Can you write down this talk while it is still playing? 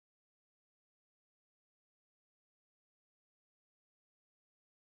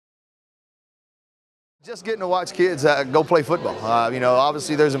Just getting to watch kids go play football.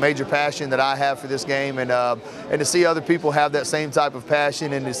 Obviously there's a major passion that I have for this game, and to see other people have that same type of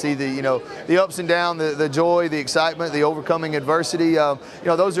passion, and to see the ups and downs, the joy, the excitement, the overcoming adversity.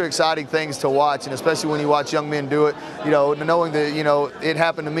 Those are exciting things to watch, and especially when you watch young men do it. Knowing that it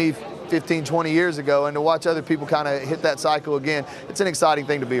happened to me 15, 20 years ago, and to watch other people kind of hit that cycle again, it's an exciting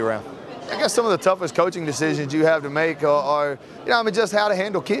thing to be around. I guess some of the toughest coaching decisions you have to make are just how to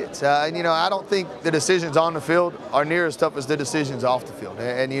handle kids. I don't think the decisions on the field are near as tough as the decisions off the field.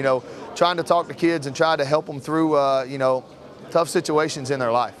 And trying to talk to kids and try to help them through, tough situations in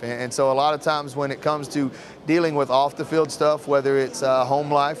their life. And so a lot of times when it comes to dealing with off the field stuff, whether it's home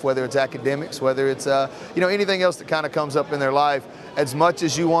life, whether it's academics, whether it's, anything else that kind of comes up in their life, as much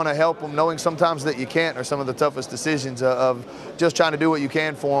as you want to help them, knowing sometimes that you can't are some of the toughest decisions of just trying to do what you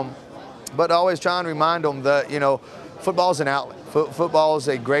can for them. But always try and remind them that, football is an outlet. Football is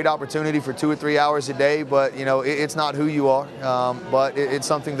a great opportunity for 2 or 3 hours a day, but, it's not who you are. But it's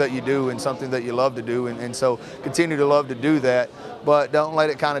something that you do and something that you love to do. And so continue to love to do that, but don't let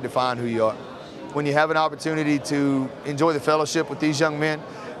it kind of define who you are. When you have an opportunity to enjoy the fellowship with these young men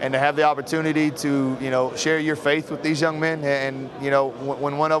and to have the opportunity to, share your faith with these young men, and,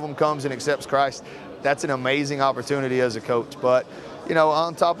 when one of them comes and accepts Christ, that's an amazing opportunity as a coach. But,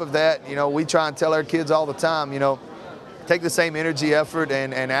 on top of that, we try and tell our kids all the time, take the same energy, effort,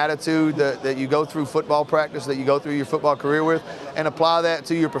 and attitude that you go through football practice, that you go through your football career with, and apply that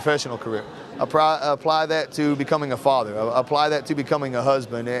to your professional career. Apply that to becoming a father. Apply that to becoming a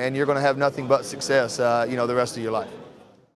husband, and you're going to have nothing but success, the rest of your life.